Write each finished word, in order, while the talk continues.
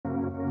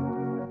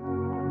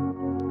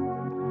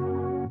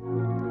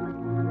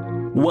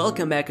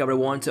Welcome back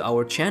everyone to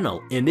our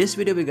channel. In this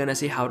video we're gonna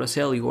see how to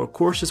sell your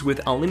courses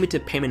with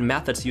unlimited payment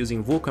methods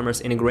using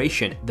WooCommerce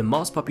integration, the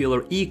most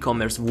popular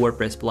e-commerce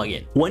WordPress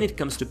plugin. When it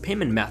comes to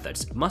payment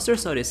methods,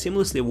 MasterStudy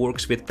seamlessly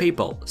works with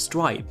PayPal,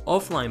 Stripe,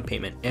 offline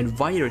payment, and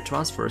wire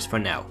transfers for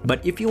now.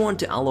 But if you want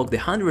to unlock the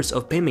hundreds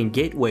of payment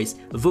gateways,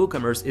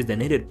 WooCommerce is the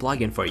needed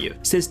plugin for you.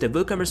 Since the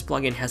WooCommerce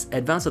plugin has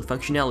advanced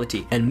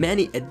functionality and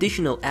many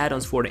additional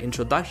add-ons for the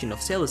introduction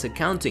of sales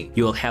accounting,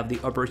 you will have the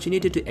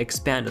opportunity to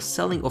expand the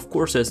selling of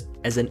courses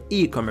as an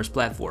e-commerce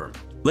platform.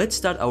 Let's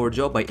start our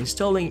job by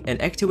installing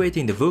and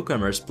activating the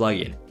WooCommerce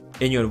plugin.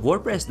 In your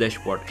WordPress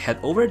dashboard, head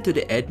over to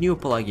the Add New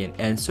plugin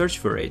and search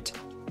for it.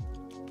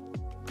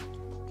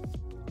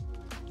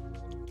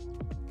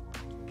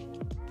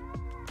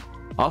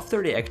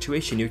 After the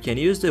activation, you can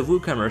use the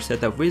WooCommerce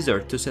setup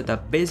wizard to set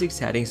up basic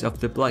settings of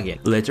the plugin.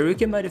 Later you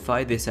can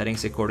modify the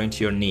settings according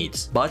to your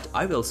needs, but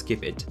I will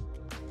skip it.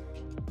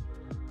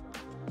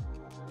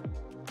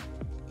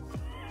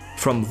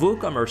 From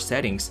WooCommerce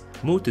settings,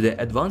 move to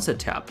the Advanced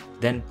tab,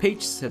 then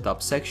Page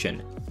Setup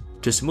section.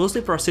 To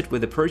smoothly proceed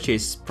with the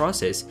purchase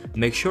process,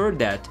 make sure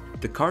that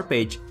the cart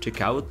page,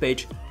 checkout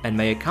page, and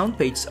my account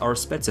pages are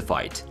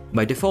specified.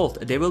 By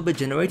default, they will be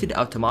generated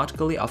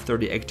automatically after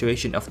the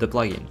activation of the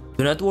plugin.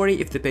 Do not worry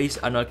if the pages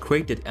are not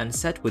created and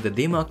set with the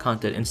demo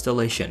content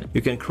installation.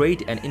 You can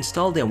create and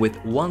install them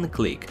with one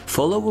click.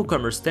 Follow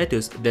WooCommerce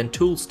status, then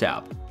Tools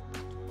tab.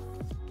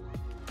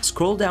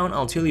 Scroll down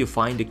until you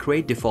find the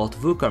Create Default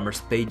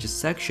WooCommerce Pages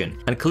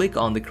section and click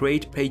on the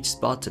Create Pages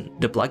button.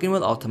 The plugin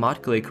will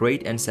automatically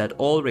create and set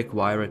all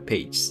required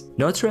pages.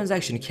 No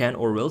transaction can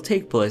or will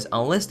take place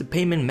unless the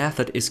payment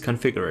method is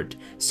configured.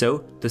 So,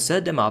 to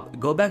set them up,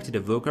 go back to the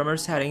WooCommerce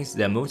settings,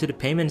 then move to the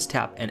Payments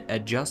tab and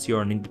adjust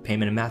your needed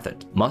payment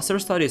method.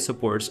 MasterStudy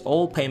supports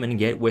all payment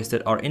gateways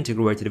that are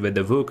integrated with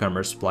the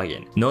WooCommerce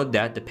plugin. Note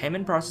that the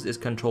payment process is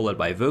controlled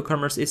by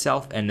WooCommerce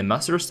itself and the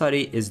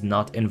MasterStudy is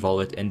not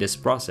involved in this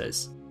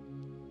process.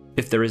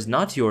 If there is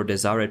not your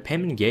desired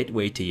payment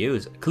gateway to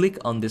use, click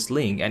on this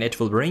link and it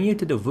will bring you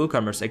to the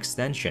WooCommerce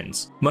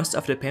extensions. Most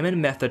of the payment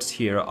methods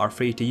here are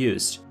free to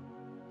use.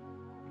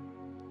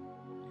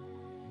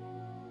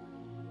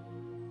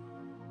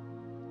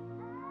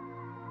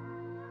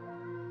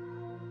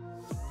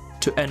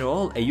 To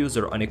enroll a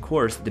user on a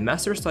course, the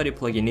MasterStudy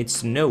plugin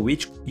needs to know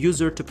which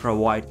user to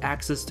provide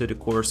access to the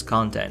course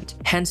content.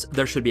 Hence,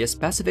 there should be a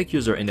specific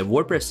user in the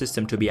WordPress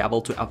system to be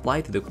able to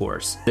apply to the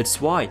course. That's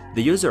why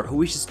the user who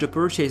wishes to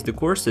purchase the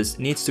courses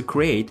needs to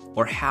create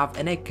or have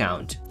an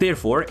account.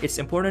 Therefore, it's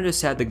important to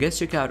set the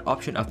guest checkout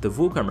option of the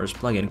WooCommerce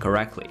plugin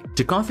correctly.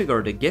 To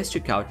configure the guest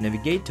checkout,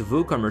 navigate to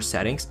WooCommerce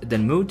settings,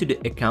 then move to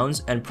the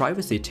Accounts and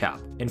Privacy tab.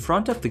 In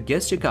front of the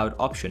guest checkout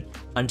option,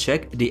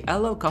 uncheck the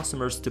Allow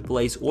customers to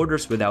place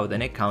orders without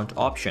an account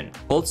option.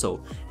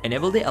 Also,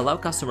 enable the Allow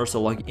customers to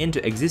log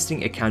into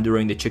existing account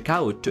during the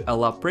checkout to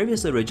allow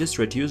previously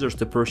registered users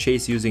to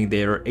purchase using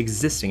their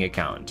existing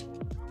account.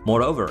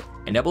 Moreover,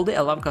 enable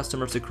the Allow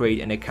customers to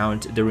create an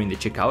account during the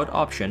checkout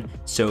option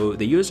so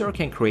the user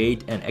can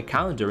create an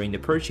account during the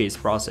purchase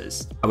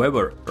process.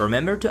 However,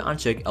 remember to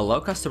uncheck Allow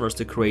customers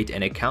to create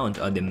an account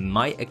on the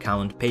My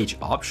Account page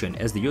option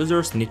as the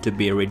users need to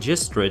be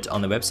registered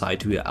on the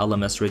website via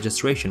LMS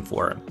registration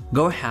form.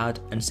 Go ahead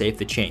and save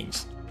the change.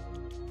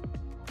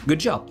 Good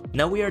job!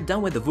 Now we are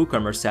done with the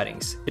WooCommerce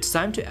settings. It's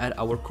time to add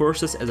our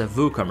courses as a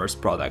WooCommerce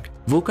product.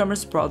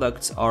 WooCommerce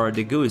products are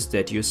the goods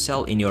that you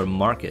sell in your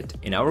market.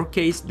 In our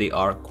case, they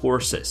are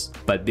courses.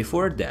 But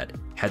before that,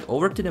 head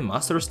over to the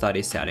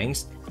MasterStudy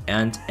settings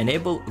and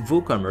enable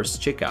WooCommerce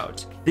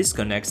Checkout. This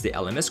connects the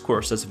LMS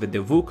courses with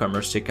the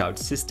WooCommerce Checkout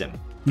system.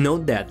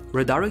 Note that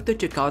Redirect to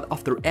Checkout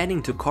after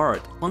adding to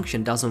cart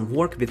function doesn't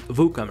work with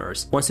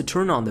WooCommerce. Once you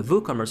turn on the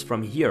WooCommerce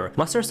from here,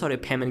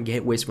 MasterStudy payment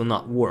gateways will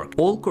not work.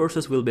 All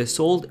courses will be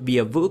sold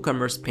via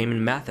WooCommerce payment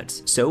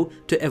methods. So,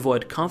 to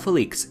avoid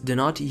conflicts, do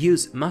not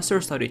use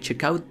MasterStudy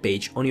Checkout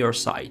page on your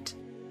site.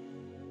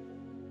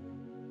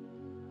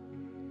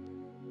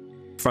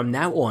 From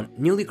now on,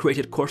 newly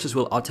created courses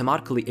will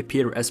automatically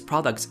appear as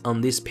products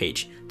on this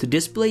page. To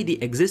display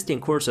the existing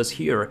courses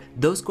here,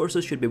 those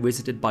courses should be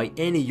visited by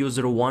any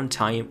user one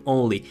time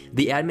only.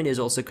 The admin is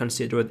also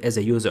considered as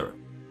a user.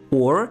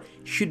 Or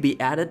should be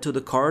added to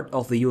the cart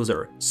of the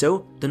user.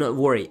 So do not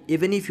worry,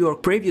 even if your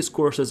previous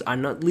courses are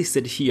not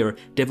listed here,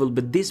 they will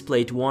be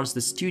displayed once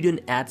the student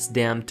adds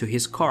them to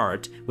his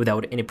cart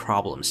without any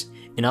problems.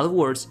 In other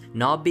words,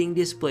 not being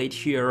displayed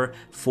here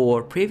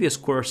for previous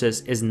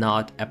courses is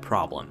not a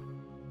problem.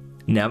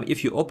 Now,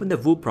 if you open the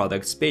Woo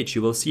Products page,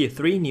 you will see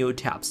three new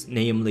tabs,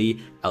 namely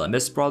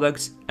LMS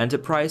Products,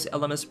 Enterprise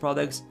LMS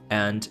Products,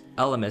 and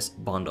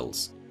LMS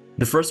Bundles.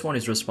 The first one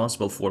is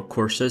responsible for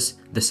courses,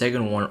 the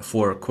second one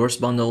for course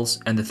bundles,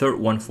 and the third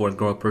one for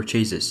group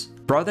purchases.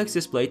 Products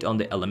displayed on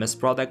the LMS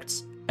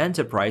Products,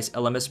 Enterprise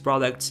LMS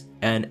Products,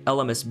 and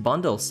LMS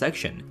Bundles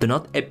section do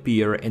not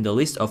appear in the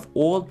list of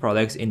all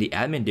products in the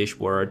admin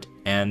dashboard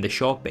and the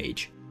shop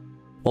page.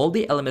 All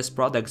the LMS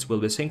products will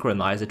be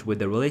synchronized with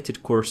the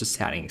related course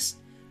settings.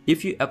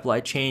 If you apply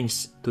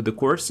changes to the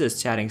course's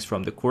settings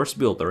from the course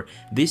builder,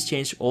 this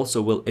change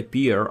also will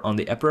appear on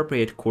the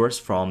appropriate course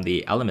from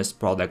the LMS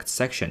Products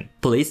section.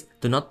 Please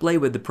do not play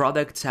with the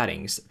product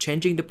settings.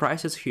 Changing the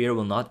prices here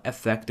will not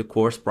affect the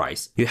course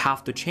price. You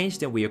have to change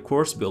them via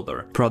course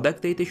builder.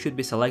 Product data should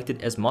be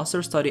selected as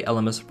MasterStudy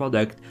LMS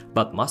product,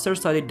 but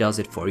MasterStudy does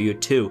it for you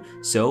too,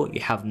 so you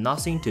have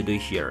nothing to do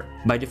here.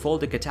 By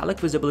default, the catalog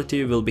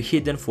visibility will be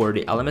hidden for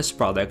the LMS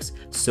products,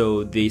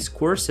 so these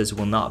courses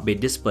will not be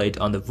displayed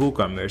on the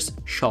WooCommerce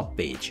shop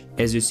page.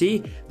 As you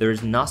see, there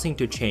is nothing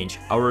to change.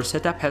 Our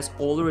setup has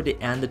already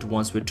ended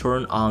once we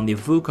turn on the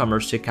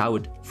WooCommerce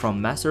checkout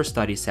from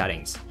MasterStudy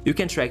settings. You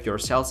can track your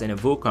sales in a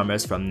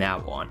WooCommerce from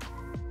now on.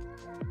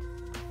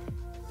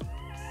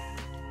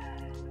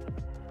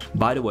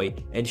 By the way,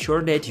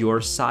 ensure that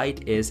your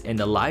site is in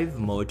the live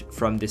mode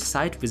from the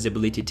Site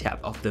Visibility tab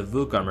of the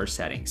WooCommerce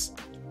settings.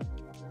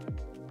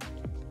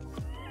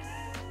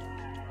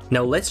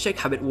 Now let's check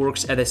how it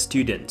works as a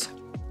student.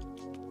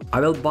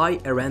 I will buy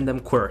a random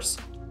course.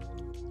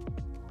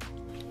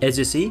 As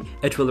you see,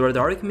 it will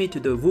redirect me to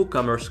the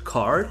WooCommerce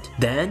cart,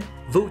 then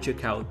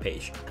WooCheckout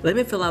page. Let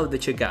me fill out the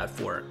checkout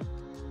form.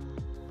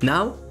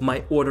 Now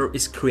my order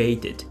is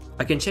created.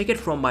 I can check it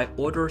from my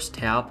Orders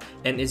tab,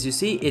 and as you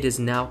see, it is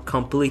now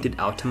completed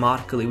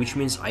automatically, which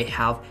means I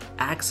have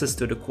access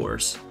to the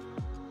course.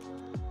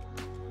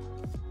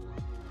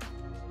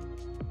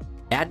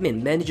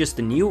 Admin manages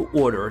the new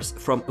orders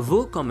from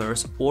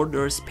WooCommerce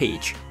Orders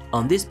page.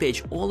 On this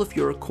page, all of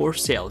your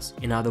course sales,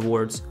 in other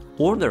words,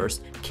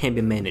 orders, can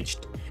be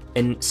managed.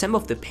 And some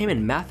of the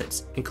payment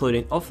methods,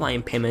 including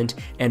offline payment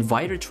and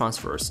wire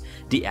transfers,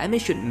 the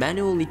admin should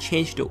manually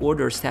change the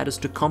order status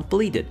to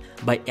completed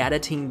by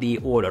editing the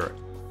order.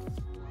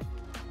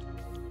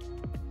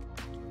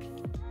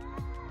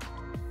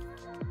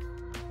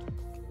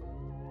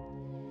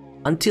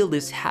 Until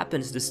this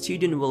happens, the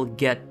student will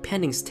get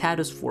pending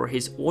status for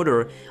his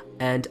order,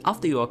 and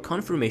after your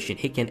confirmation,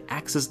 he can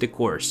access the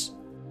course.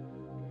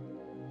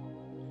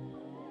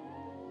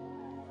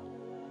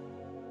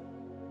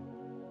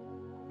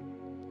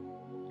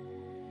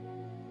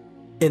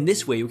 In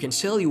this way, you can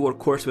sell your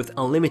course with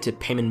unlimited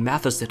payment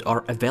methods that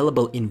are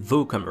available in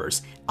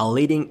WooCommerce, a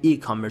leading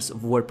e-commerce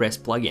WordPress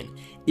plugin.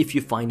 If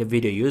you find the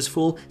video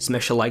useful,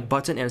 smash a like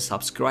button and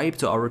subscribe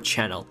to our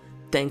channel.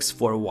 Thanks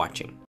for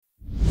watching.